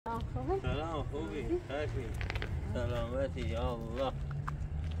خوبی؟ سلام خوبی؟ خوبی؟ سلامتی یا الله.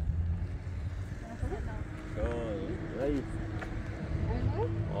 رئیس.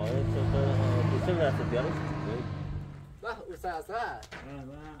 آره چطور دست بیارم؟ به استاد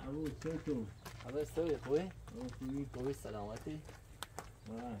ابو چطور؟ ابو سوی خوبی؟ خوبی؟ خوبی سلامتی؟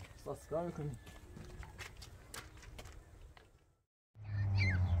 استاد چیکار میکنی؟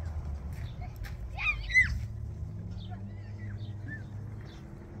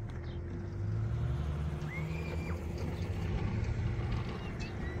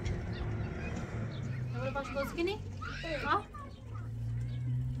 باش بازی کنی؟ ها؟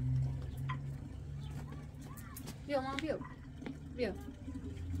 بیا مامان بیا بیا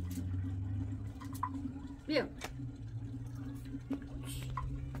بیا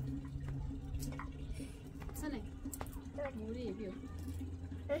سنه موری بیا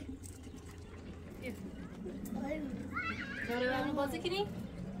بیا داره برمون بازی کنی؟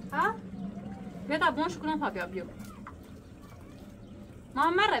 ها؟ بیا تا بونش کنم پا بیا بیا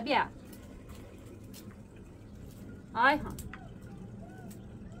مامان مره بیا آی ها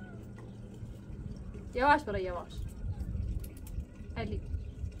یواش برو یواش علی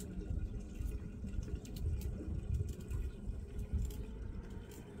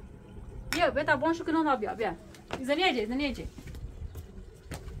بیا بیا تا بونشو کنم بیا بیا زنیه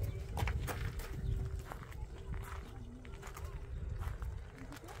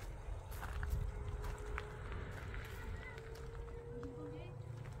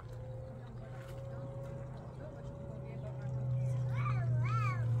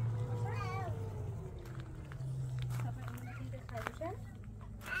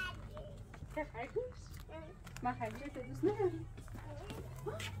ما خرجت دوست نداری؟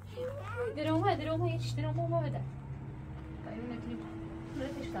 درام هیچ درام ما بده. اینو نکنیم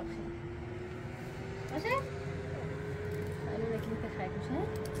رفتش طبخی. باشه؟ اینو نکنیم تخریب میشه.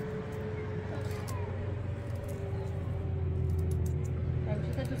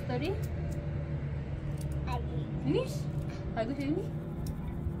 خرجت دوست داری؟ نیش؟ خرجت اینی؟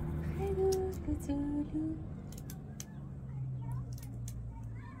 خرجت کتولو.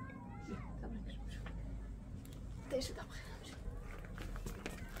 شدم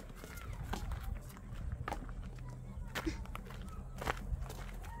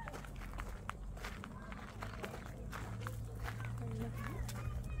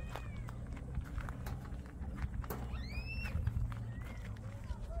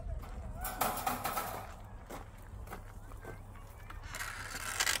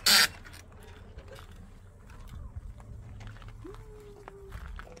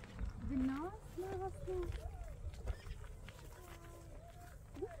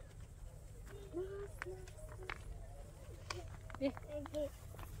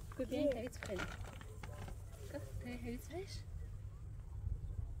Bien, hij is vrij. Hij is vrij.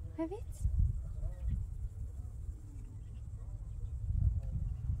 Hij weet.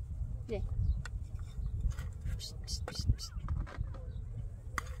 Bien. Psst, psst, psst, psst.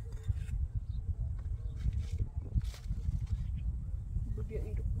 Go via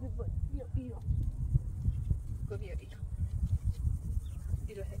Iro. Go via Iro.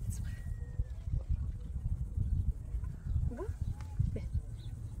 Iro hij is vrij. Goed?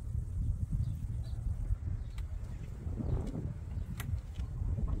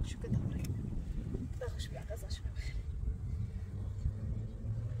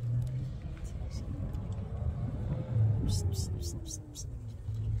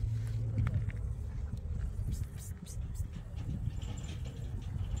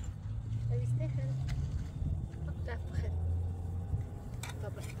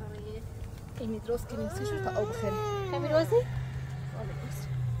 اینی درست کنیم سیشو تا آب بخوریم. کمی روزی؟ آله درست.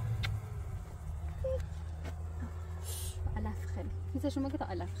 علف خیلی. میشه شما که تا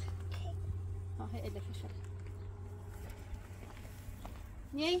علف خیلی. های علفی شد.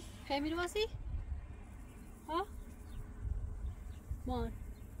 نیای؟ کمی روزی؟ ها؟ مان.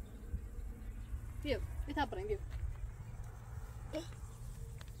 بیا. بیتا بریم بیا.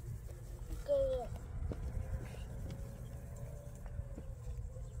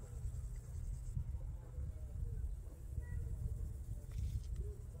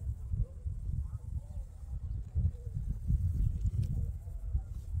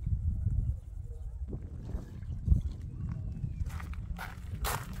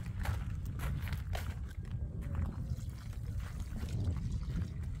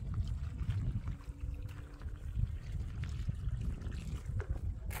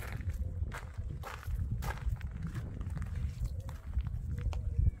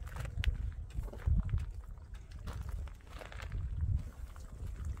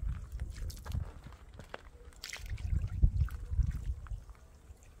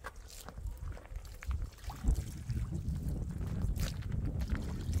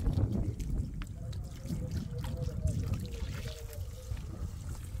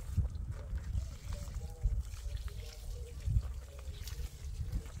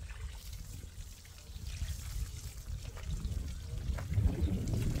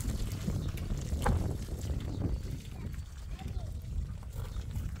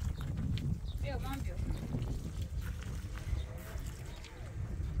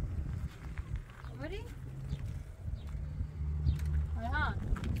 ببری ریحان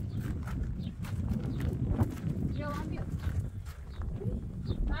بیا هم بیا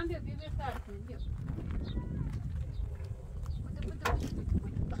هم بیا بیا کار کنیم بیا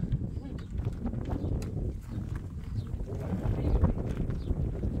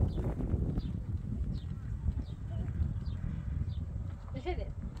بشه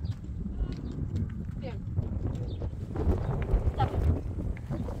بیا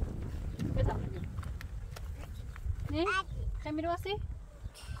نه خمیر واسی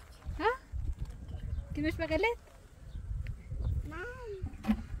ها كيفاش بغلت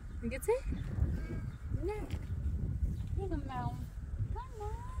قلت لا يا معهم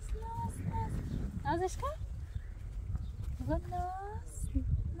ناس ناس ناس ناس ايش كان قول ناس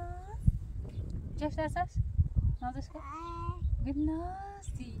ناس جاش اساس ناس ايش كان قول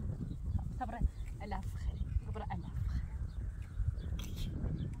ناسي صبر الاف خير صبر الاف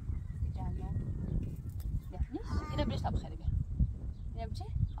جانو يعني اذا بليش طب خير يا بجي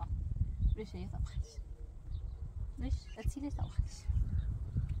اه بليش هي طب خير ليش تسيلي طب خير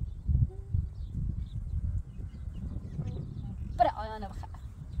برا انا بخاف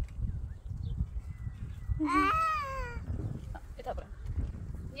ايه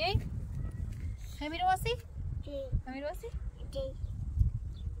ياي خمير واسي خمير واسي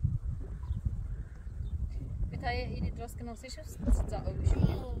بتاعي إني دروس كنا وسيشو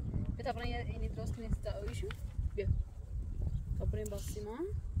ستزاويشو بتابرين إني دروس كنا ستزاويشو بيا تابرين باسيمان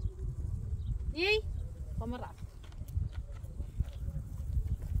ياي ومرة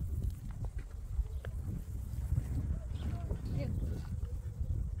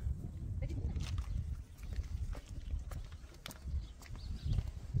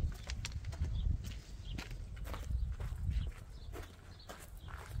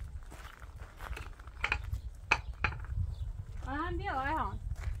بیا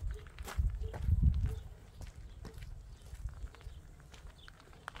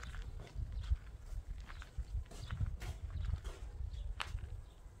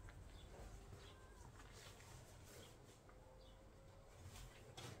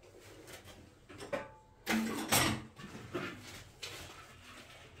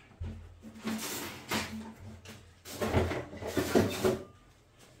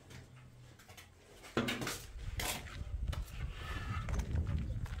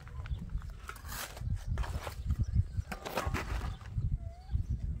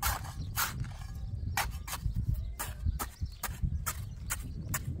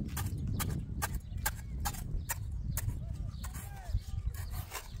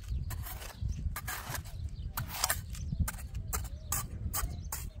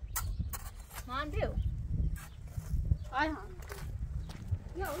ریحان بيو ها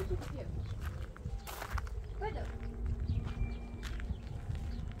يا وجهك بيو بدو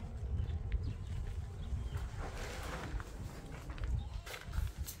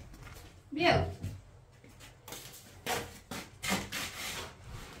بيو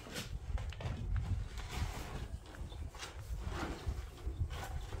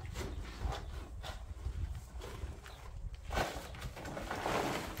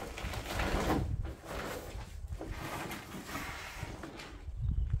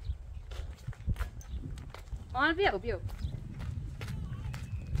On view, view.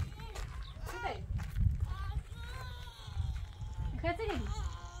 Okay. Khatiri.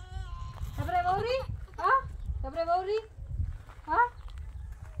 Sabre bauri? Ha? Sabre bauri? Ha?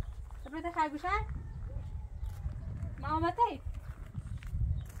 Sabre ta khai gushan? Ma matai.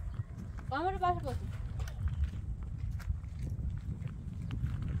 Kamar bash bosi.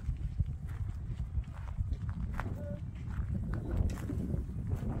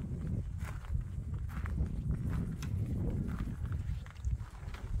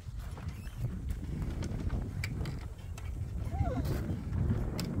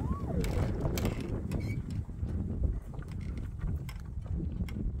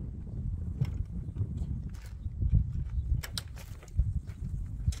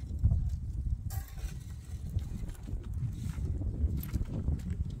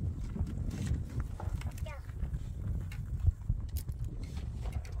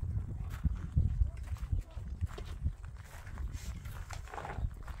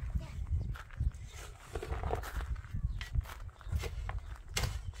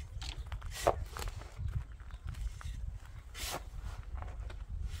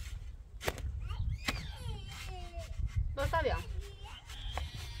 Está bien.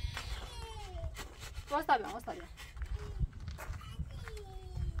 Está bien, está bien.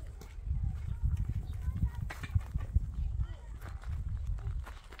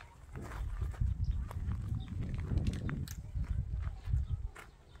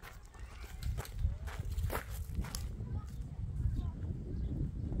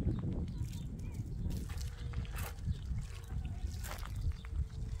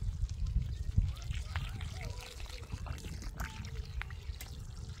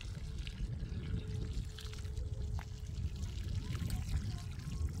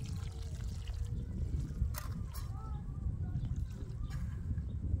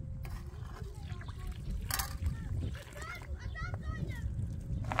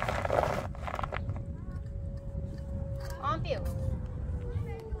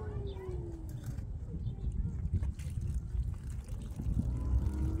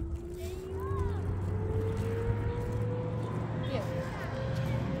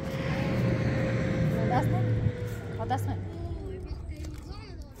 دست من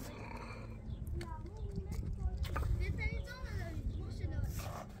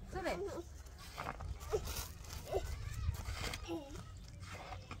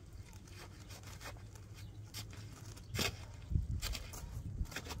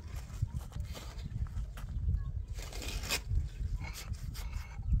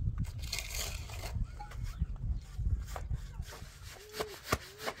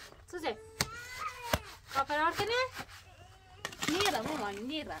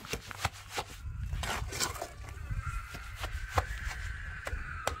Nira.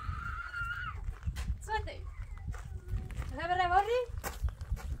 Suerte. ¿Vas a ver Borri?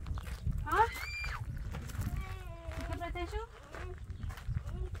 ¿Ah? ¿Qué pretenso?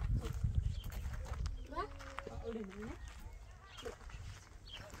 ¿Va?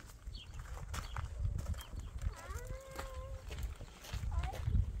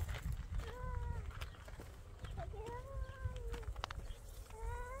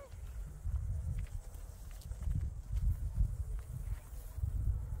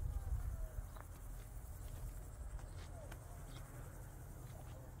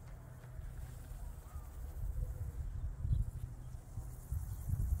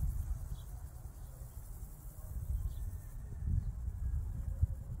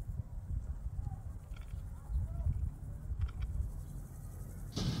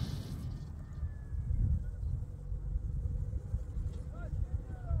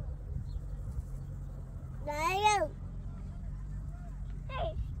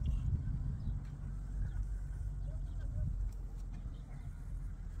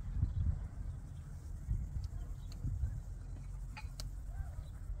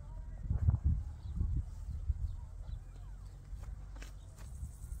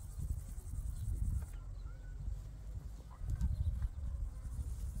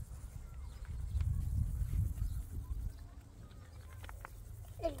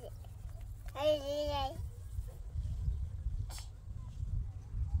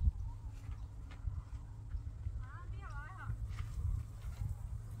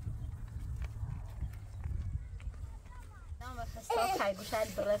 خسته خیگوش هل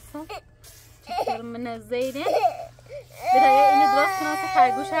برسم چطور من زیده بتایا اینی درست کنم که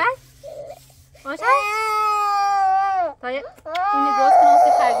خیگوش هل باشه تایا اینی درست کنم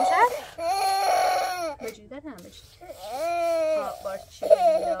که خیگوش هل بجیده هم بجید ها بارچی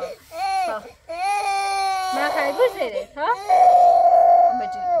ها من خیگوش زیده ها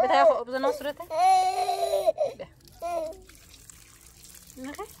بجید بتایا خوب بزنم صورته بیا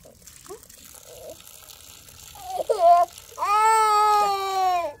نخه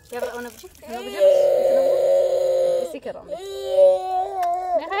يلا أنا بجي بس كرامي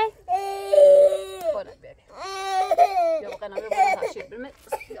نخي ولا بيبي يلا أنا بيبي هاشي بالماء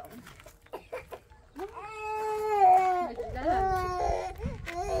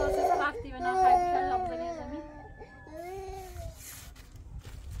خلاص صحفتي وانا خايفة شلون بني زمين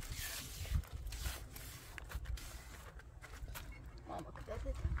ماما كده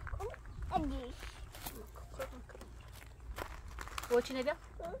أدي وش نبيع؟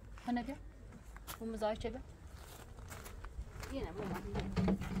 نبيع؟ ومزاج تبيع؟ ينا مو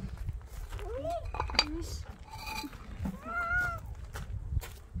مش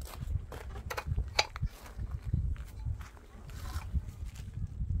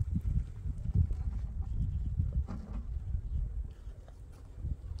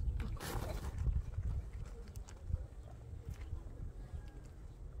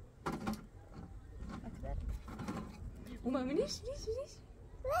وما منيش ليش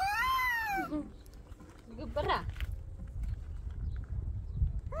قبرة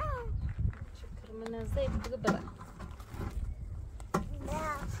شكر من الزيت قبرة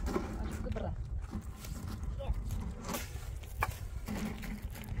قبرة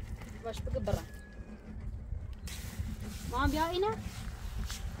باش بقبرة ما عم بيعينا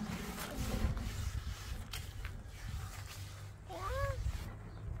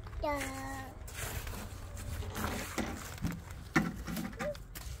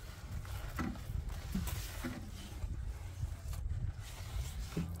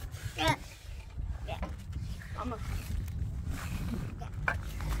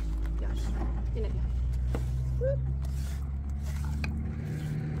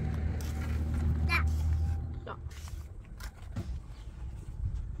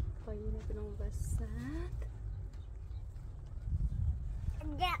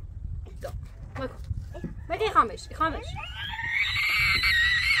خامش خامش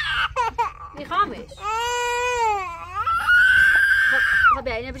خامش خب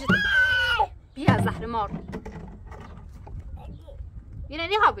يعني بجد بيها زحر مار یه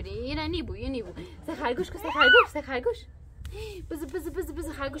نی خوابیدی یه نی بو سه خرگوش سه خرگوش بز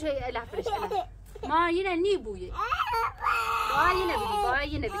خرگوش لفرش ما یه نی بوی با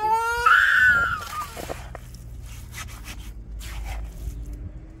یه نبیدی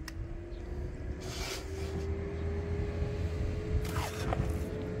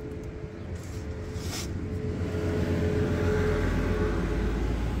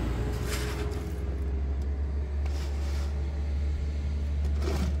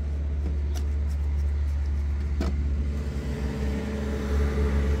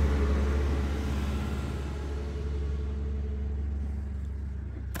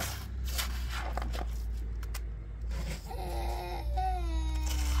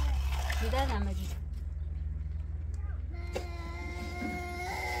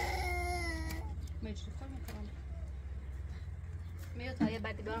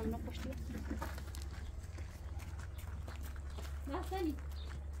بعد برام اونو پشتی نفتنی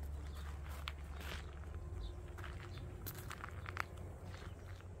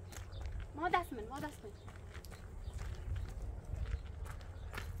ما دست من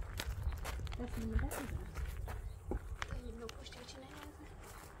اینو پشتی چی نه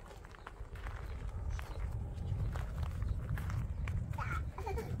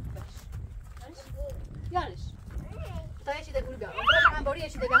یارش تا یه چی ده گلو بیارم انباری یه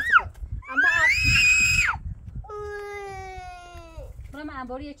چی ده بیارم برای من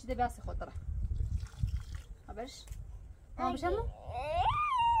انباری یه چی ده بیارم خود دارم خبرش ما بشم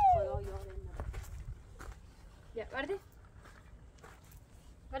خدا یاره بیا برده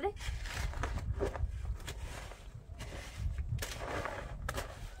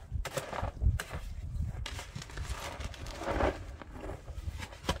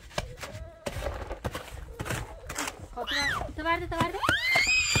تا برده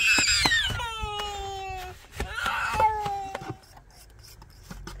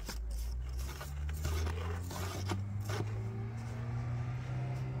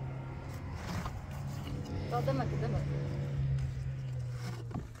دمك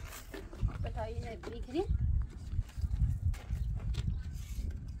بتاعينا بريكري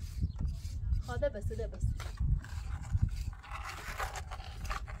هذا بس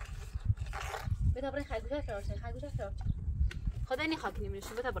بتابرين خرگوشه فرار خدا اینی خاک نمیشه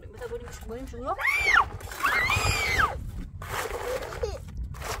بتابریم شروع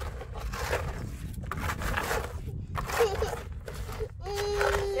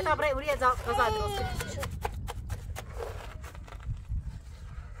بتابرين وريه غزا درست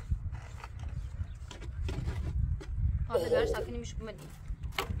هذا بيرش ساكني مش بمدي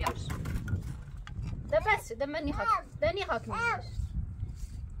بيرش ده بس ده مني خاك ده ني خاك منيش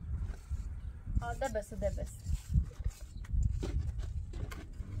ده بس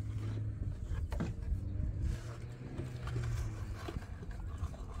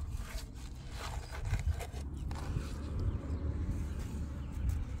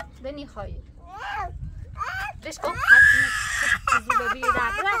ده ني خاير ليش كم حد زوبة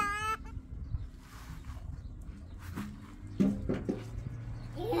بيدعبره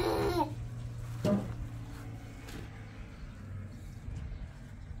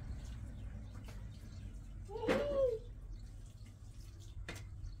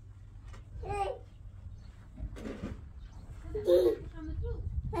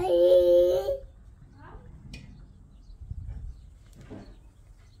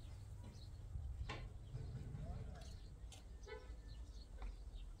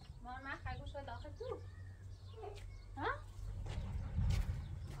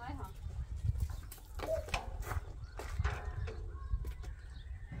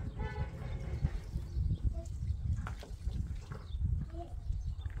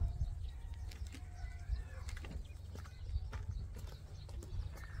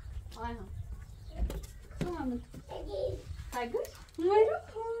Aynen. Tamam. Hayır.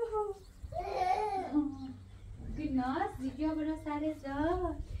 گناس دیگه برو سر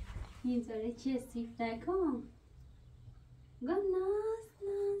جا اینطوره چیه سیف نکن گناس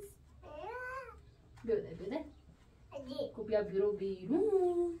بده خب بیا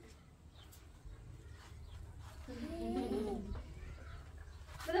بیرون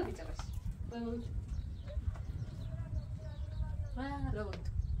بده بیچه باش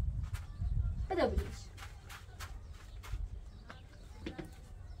بده بیش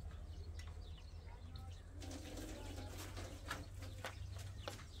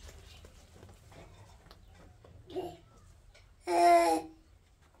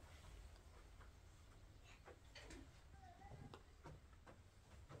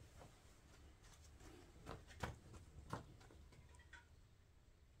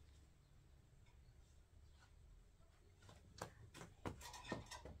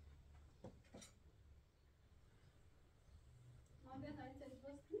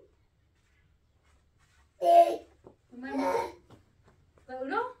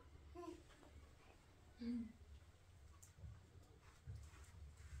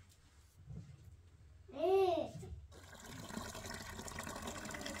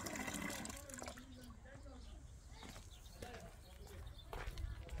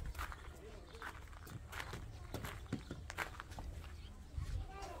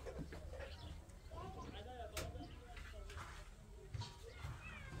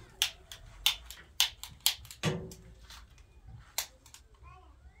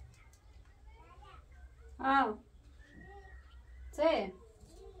آه سه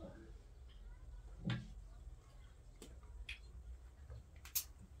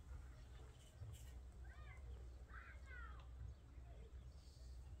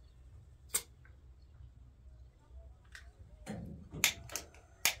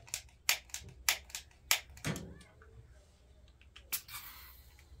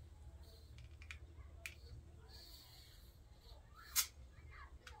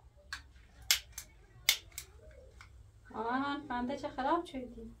آمان فنده چه خراب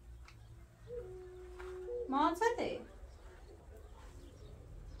شدی ما زده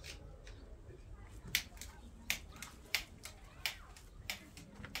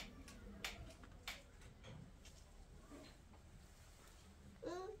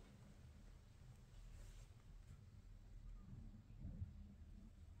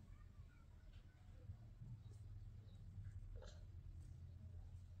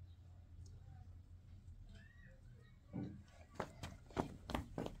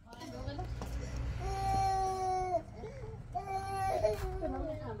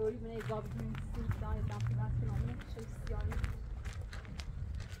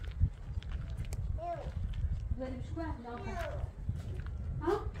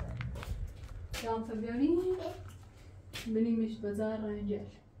لامپه بیاری بنیمش بازار رنجل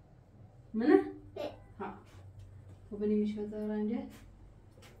منه؟ ها و بنیمش بازار رنجل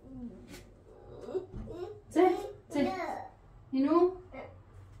زه اینو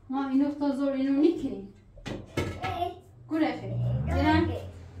ما اینو تا زور اینو نیکنی گره خیلی زنم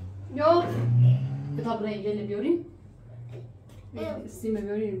یو کتاب رنجل بیاریم سیم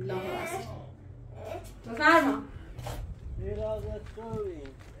بیاریم لامپه بسید بفرما ایرادت خوبی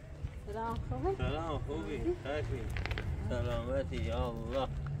سلام خوبه؟ سلام خوبی خیلی سلامتی یا الله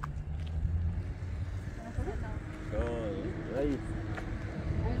رئیس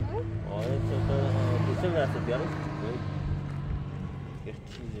آره تو کسیم دست بیارم یه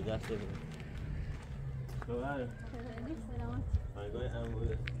چیزی دست بیارم خوبه سلامت مایگاه امروز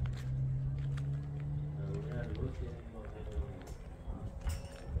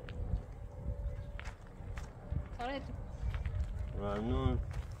ممنون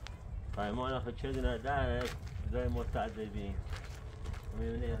قایمان آخه چه دونه داره جای مستعدبین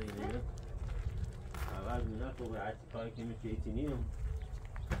میونه ریده اول دونه خوبه عطی کاری که میشه ایتینیم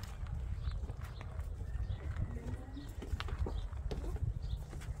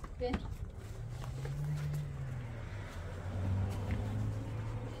به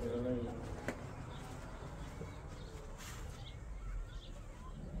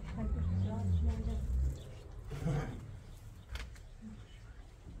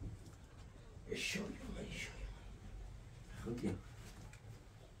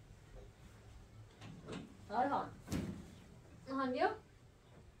آرمان آهان بیا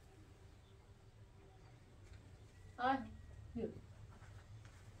بیا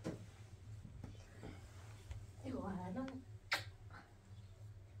ایو آرمان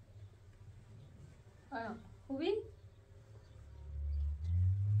آرمان خوبی؟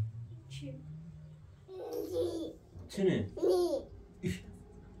 چی؟ چنه؟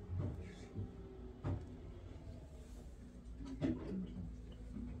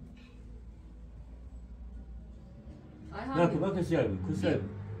 نکو بکن سیابی کسیابی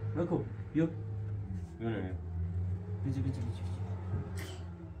نکو بیو بیو نه بیچی بیو چه میشه؟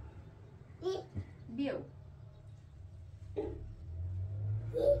 بیو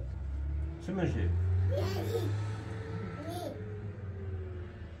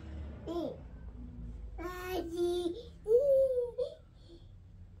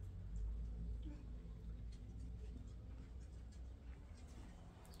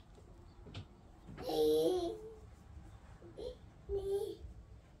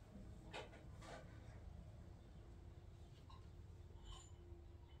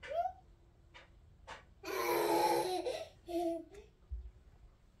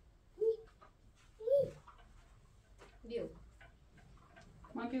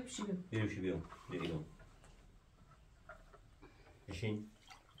من بیو بشی بیو بیو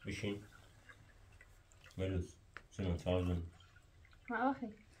بشین ملوس شنو تازن ما آخی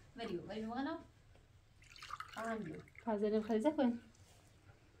ولی مغنم آهان بیو حاضریم خریزه کن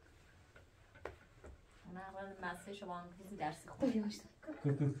انا اول مدرسه شما انگلیسی درسی خوب بگی باشتم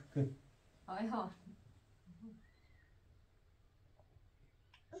آی ها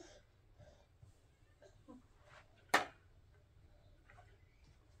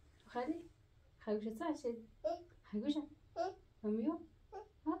خیلی چه شد خیلی نمیو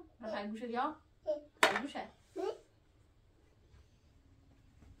خرگوشه یا خرگوشه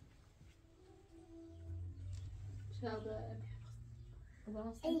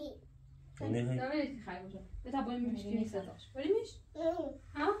نمیدید که خرگوشه بتا باید میشکنی میسازاش بریمیش؟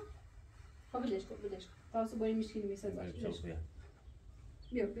 ها؟ خب بدش کن تاسو باید میشکنی میسازاش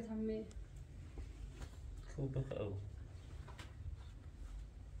بیا بتا می خوب بخواه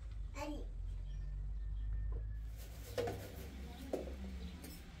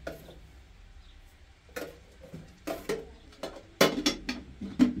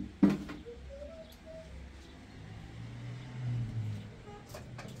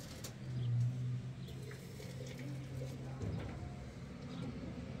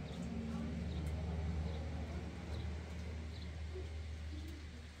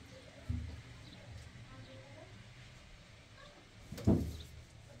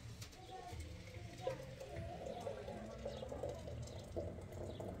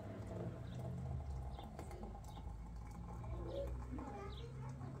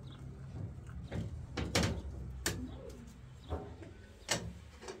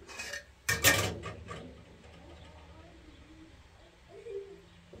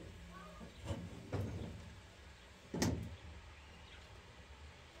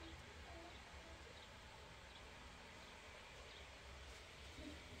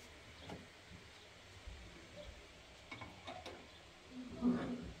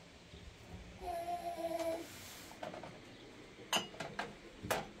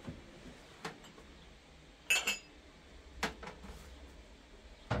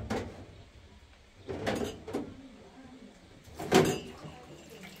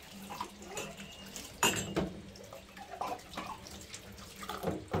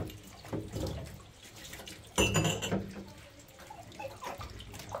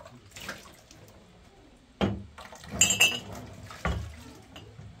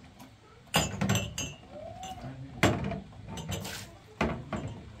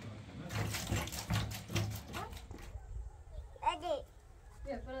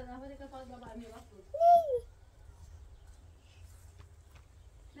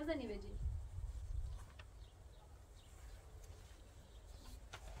نزنی بجی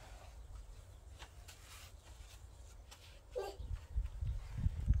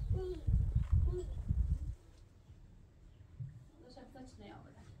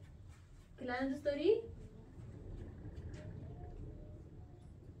کلان دوست داری؟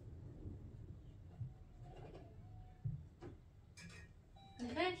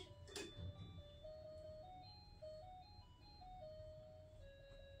 نخش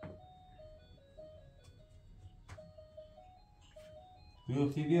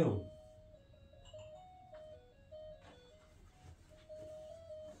بیفتی بیو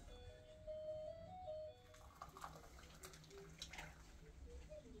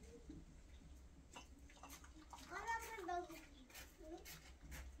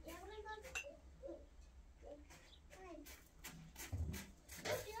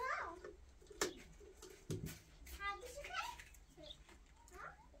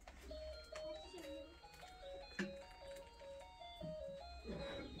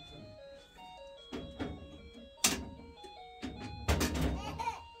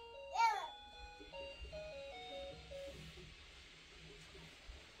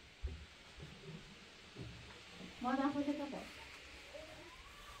ما داخل کتابه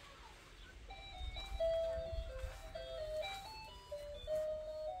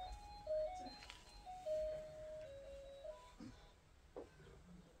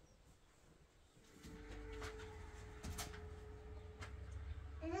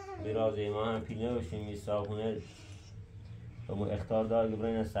به رازی ما هم پیله باشیم می صابونه و اختار دار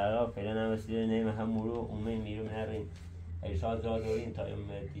گبرین سرا فعلا هم وسیله نیم هم مرو اومه میرو نرین ایشاد را دارین تا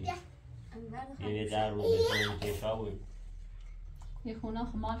امتی یه در رو بکنیم که شابون یه خونه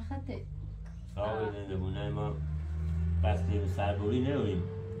خمال خطه شابون زنده بونه ما بسته سربوری نروریم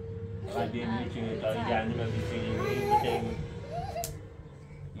فقط بیم میچیم تا این گرنی ما بیسیلیم بتاییم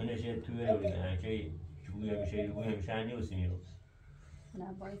منش یه توی روریم هرچه چوگوی همیشه هنی بسی میرو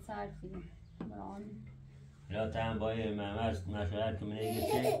نه باید سر فیلم بران لا تهم باید مشورت که منه یه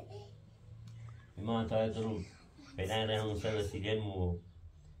چه ایمان تا رو فعلا راه اون سر وسیله مو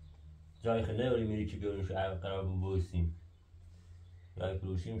جای خیلی نوری میری که بیاریم شو قرار بایستیم یا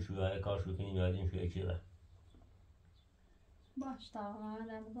کروشیم شو یا کار شو کنیم یادیم شو یکی را باش تا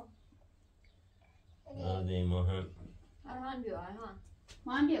من بگو آده ما هم آرمان بیو آرمان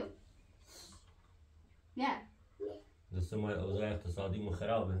ما هم بیو بیا دست ما اوضاع اقتصادی مو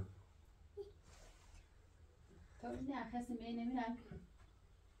خرابه تو نه کسی می نمیرن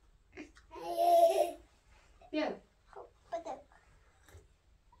بیو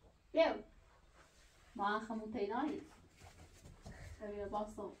بیو ما هم خمون تینایی بیا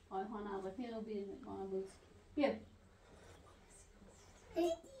باستو آرمان رفیق بیرون ما هم بود بیو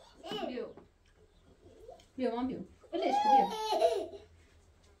بیا بیا مام بیا ولش کن بیا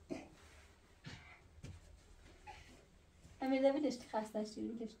امیده ولش که خستش چی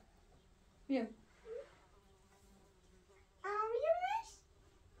ولش بیا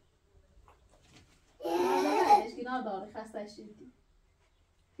ولش که نداره خستش چی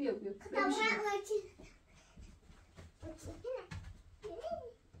بیا بیا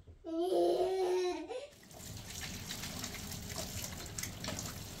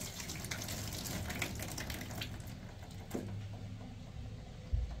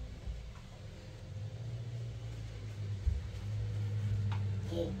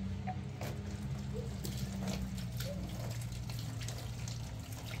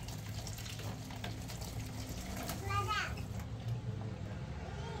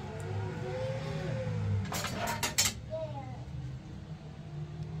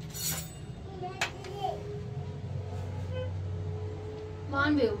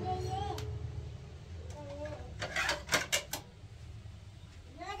مان بیا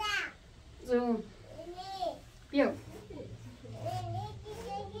زون بیا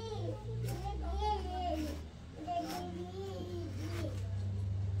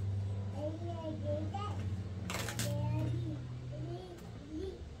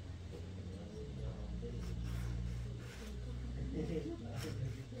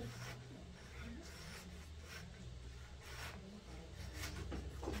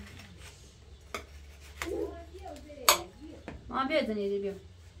ما بیا زنیدی بیا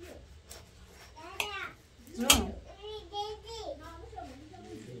زون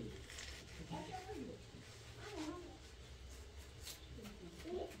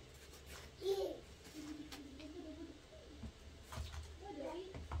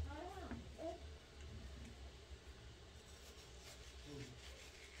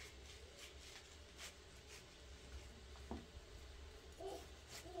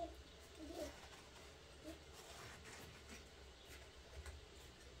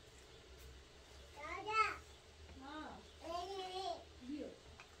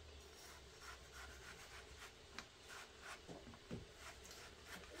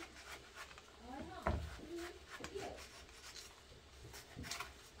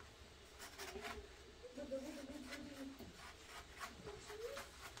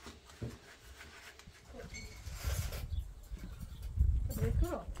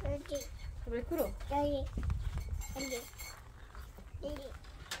Recuro.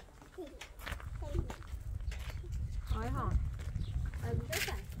 Aha.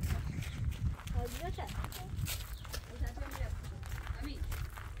 Alacak. Alacak. Ami.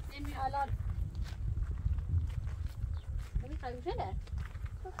 Nemi alar. Ami kalacak ne?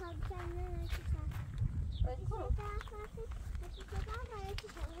 Kalacak ne? Recuro.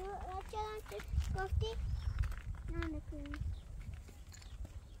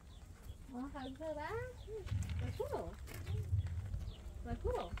 ما خالصه بقى ركوبه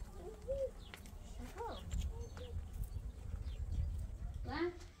ركوبه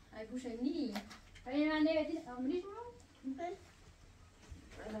لا هيبوش النيل خلينا نبتدي أمري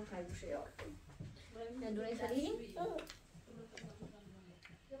أنا هيبوش يا هندونا سريع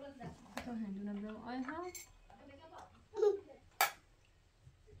تو هندونا بلو آيها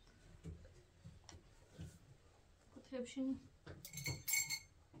كنت بشني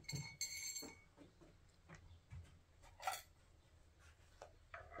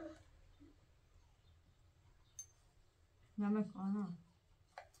نمک آنها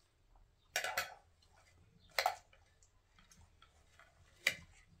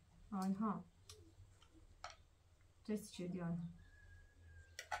آنها تست شدی آنها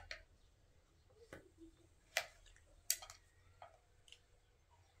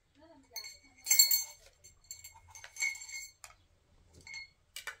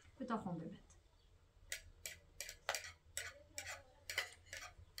بتاخون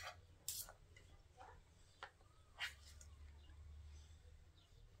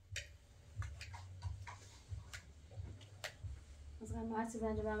ببند هرچی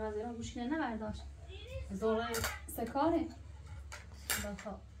زنجبیل از ایران گوشینه نبرداشت زوره سکاره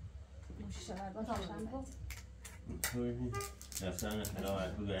باتا گوشیشه برداشت شنگو رفتن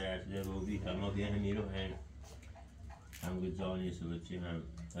خلاوت رو گرد روبی اما بیا همی رو هم گود زانی سوچی هم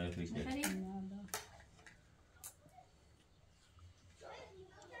های فکر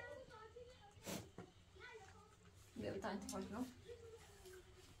بیا بتا انتخاش رو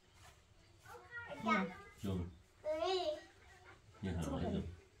جون یه هم آیدم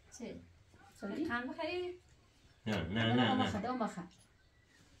چه؟ کن بخری؟ نه اون بخر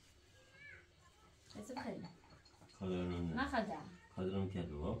چیزی بخری؟ خدارم نه خدا خدارم کرد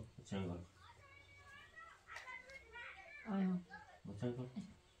رو چند گل آیا چند گل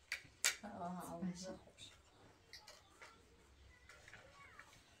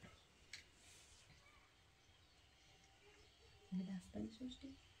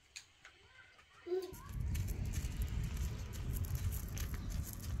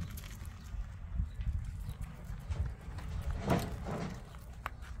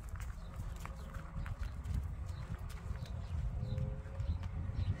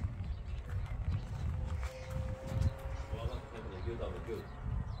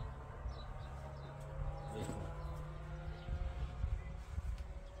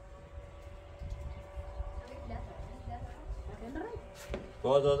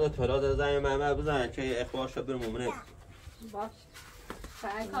بازاده تولاد زنگ محمد بزن که اخبار شد برم ممنه باش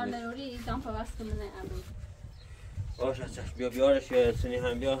فعلا کار نروری دام پاوست کنه امروز باش از چشم بیا بیارش یه سنی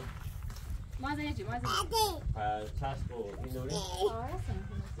هم بیا مازه جی مازه چسب و این دوری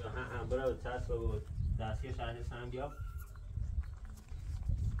هم برای چسب و دستگیر شهرش هم بیا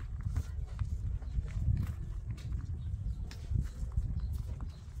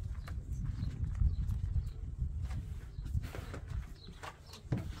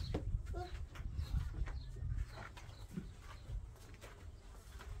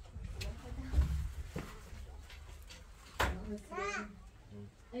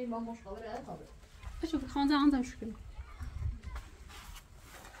ای ما مشکل داره خوبه بشوف خانزه عندهم شكل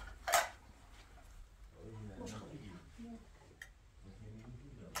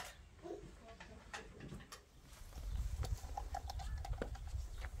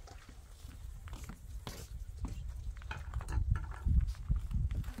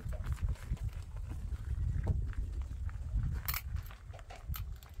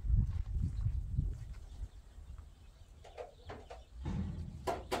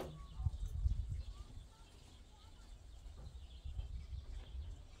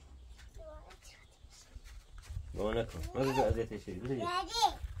با نکن ماذا جو أذيت شيء بزني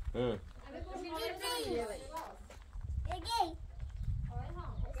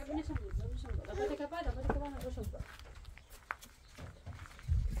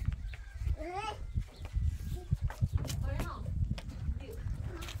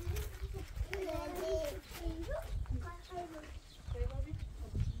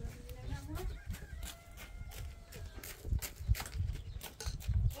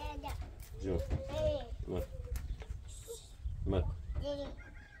جو مك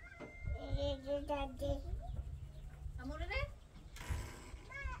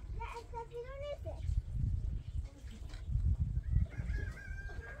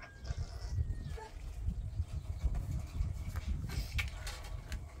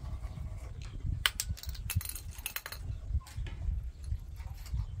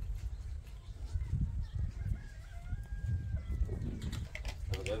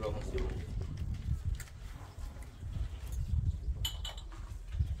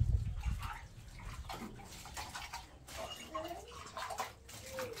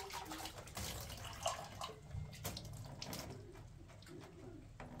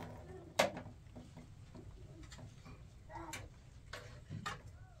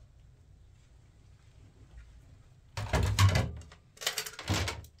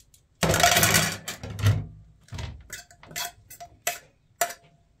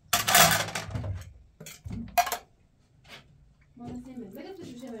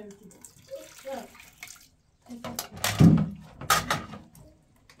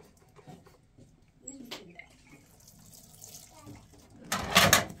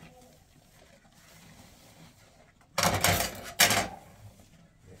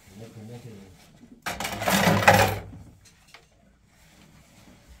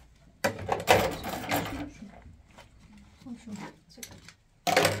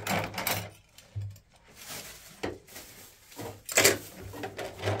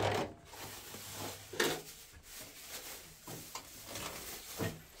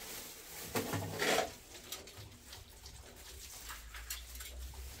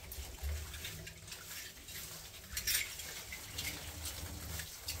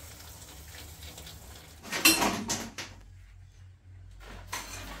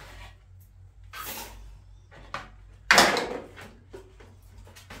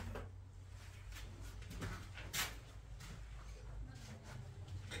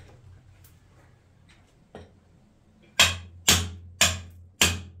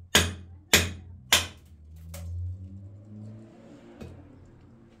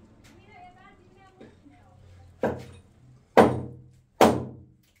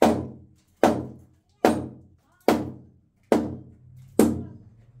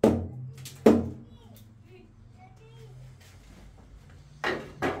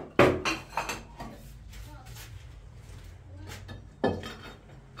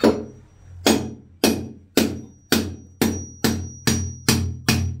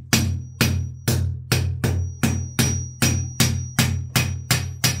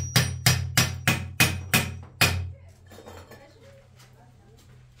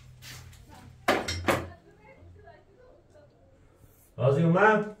رازی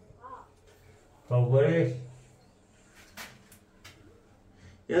اومد؟ خب برش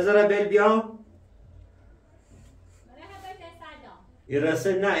یه ذره بل بیا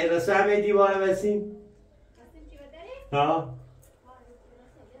ایرسه نه ایرسه همه دیواره بسیم ها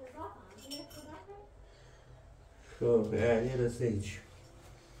خب یعنی رسه هیچ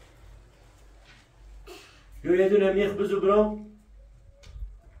یه دونه میخ بزو برام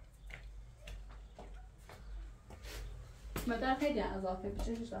مدار خیلی اضافه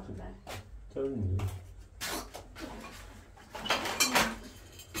پیشش داخل داره تمام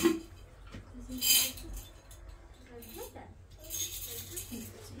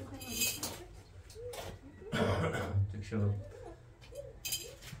تكشف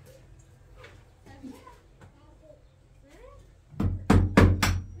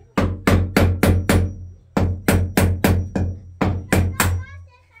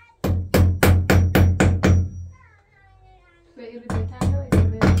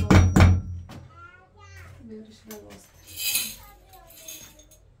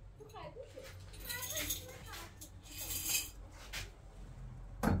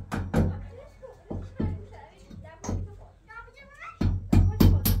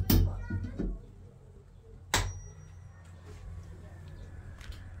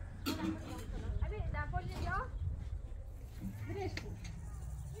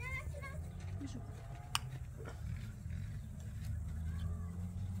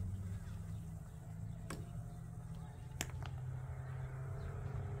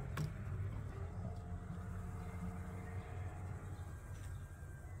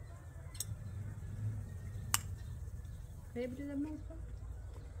ببرید الموقع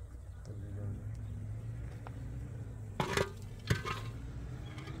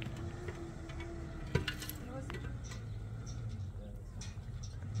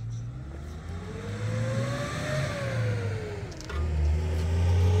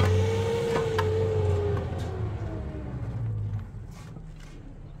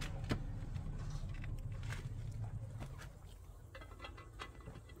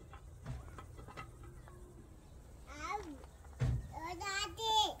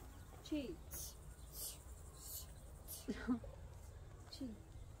چی؟ چی؟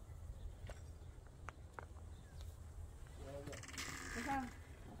 بفهم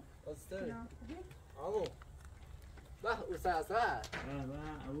استاد عمو به او ساسا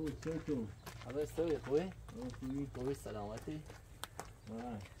ابو چطور ابو استوی خوبی خوبی خوبی سلامتی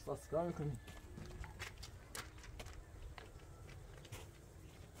استاد چیکار میکنی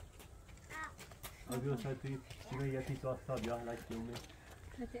ابو چطوری چیکار یکی تو استاد یا هلاک میومه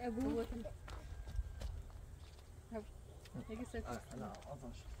هاتي ابو هيك ست لا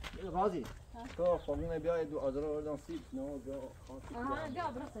اظنش رازی تو خواهیم بیاید دو آذر آوردن سیب نه جا خاصی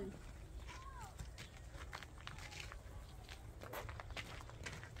بیا برسل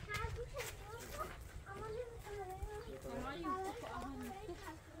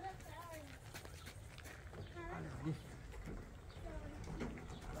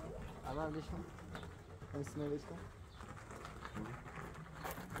عمل دشم اسمه بشکن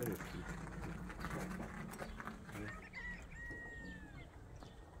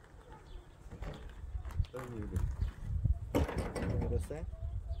درسته؟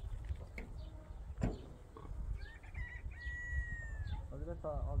 حضرت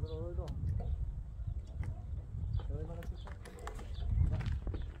آذر آوردم شوی من کشم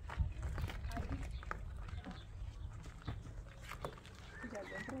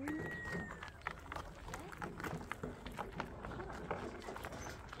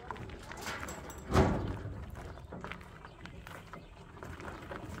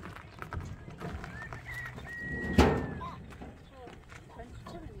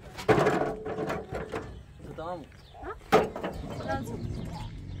تمام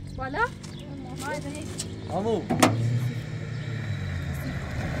ولا هاي هيك عمو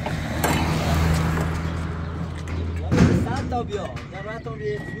تا بیا در تا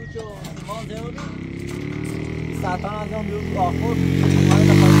بیا فروچو ما دیو ساعتان از اون بیو آخر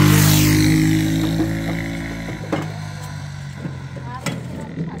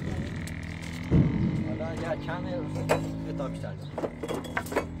حالا یا کمه تا بیشتر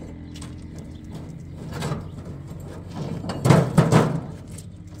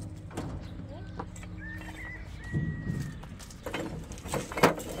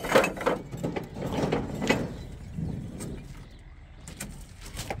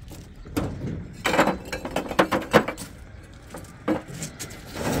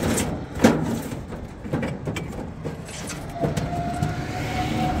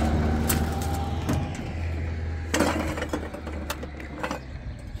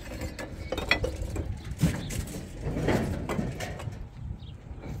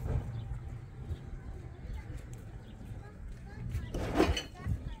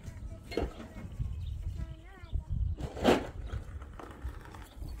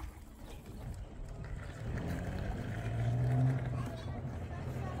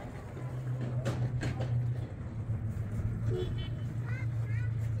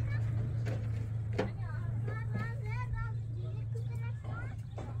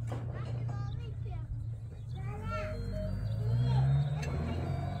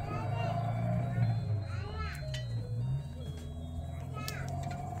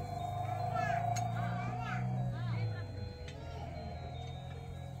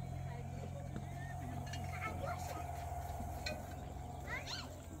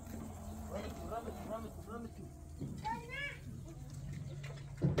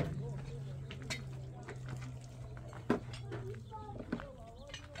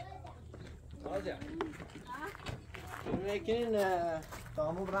کنین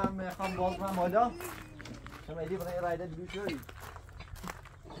تمام برام میخوام باز برام بالا شما ایدی برای رایده بلو شوی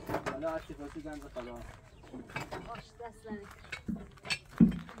حالا هرچی خواستی گنز خلاص باش دست زنی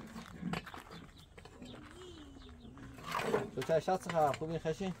تو چه شخص خبر خوبی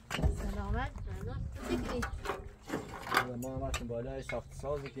خشین؟ سلامت بکنی ما هم هستیم بالای ساخت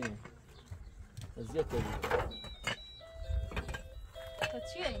ساز بکنیم زیاد کنیم تا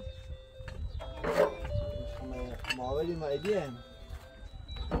چیه این؟ معاولی مایدی هم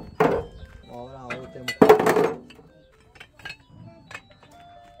معاول هم آوری تیمو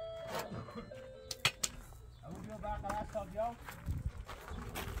امو بیا برقل از تا بیا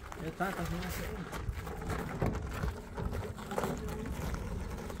یه تن تصمیم هستیم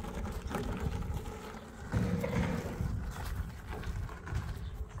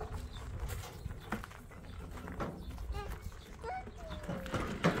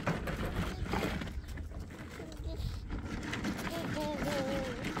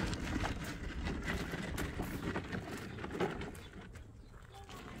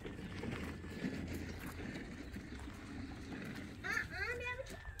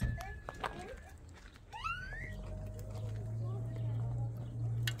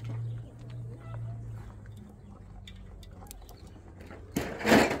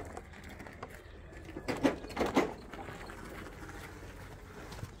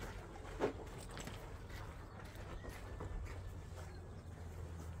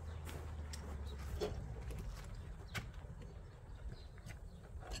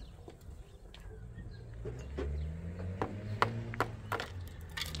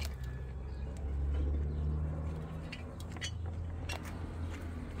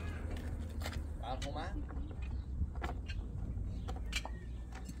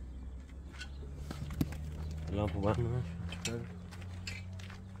لامپو برنامه شد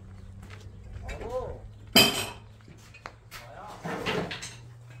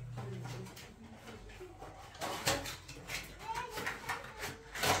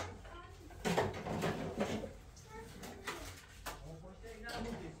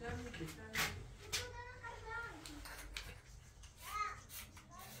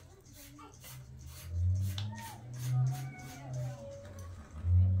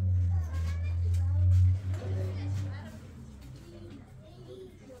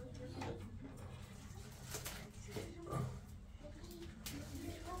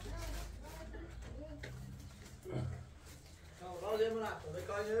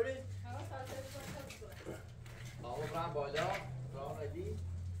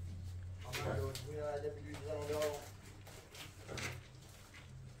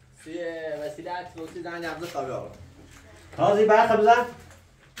وسیله اکسلوسی زن نبض خوابی رازی برخه بزن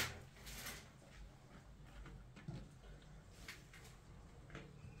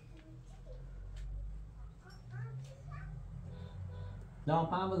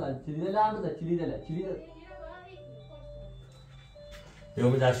لامپ هم بزن کلیده لامپ بزن کلیده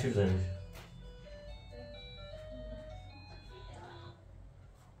یوم دستشوی بزنیش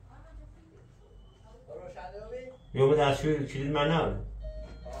یوم دستشوی کلید من نبود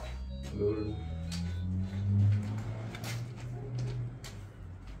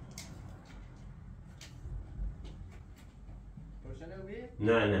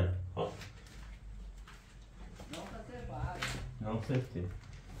نه نام سفتی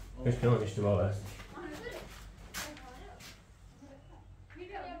اشتباه است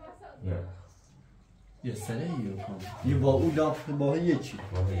نه یه سره یه با اون لامپ با یکی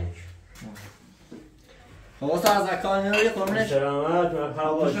خواست از اکانی رو یه خورمنش سلامت من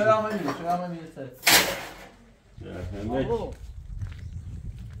خواه شرامه میره سره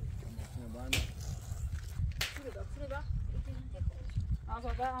نه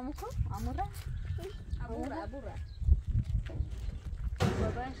بابا عمو کو عمو را ابو را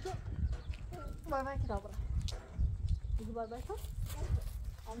بابا کو بابا کتاب را دیگه بابا کو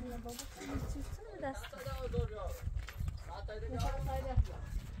عمو بابا چیز دست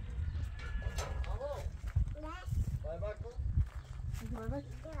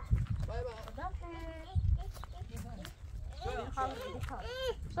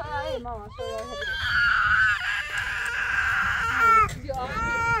ماما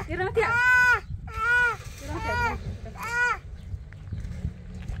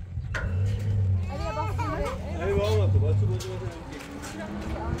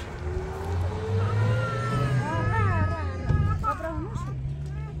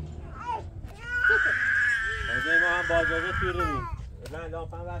باجازه پیرونیم نه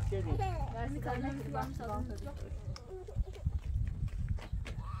لامپ هم بس کردیم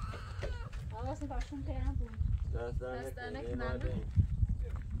آقاسın başım kayağım bu. Ders dernek nerede?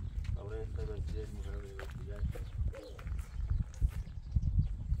 Avlayın sabah gidelim.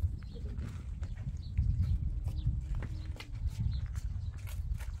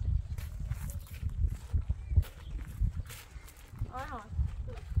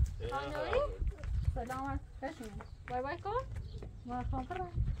 سلام بشین بای بای کن ما خواهم برم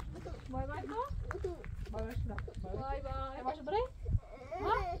بای بای کن بای بای شدم بای بای باشه برای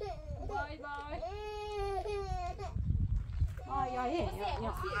بای بای آی آی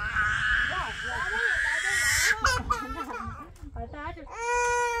یا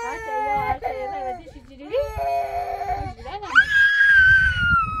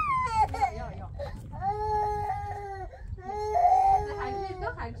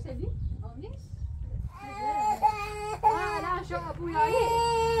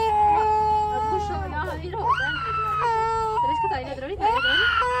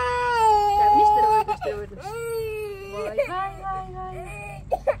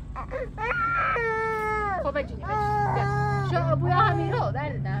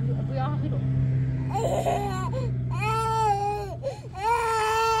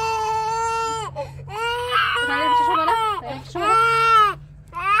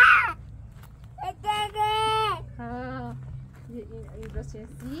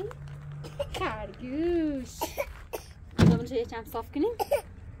خرگوش بذار چه یکم صاف کنیم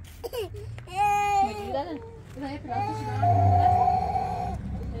مجید دادن بذار یه پلاستیک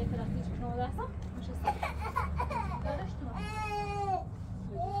کنم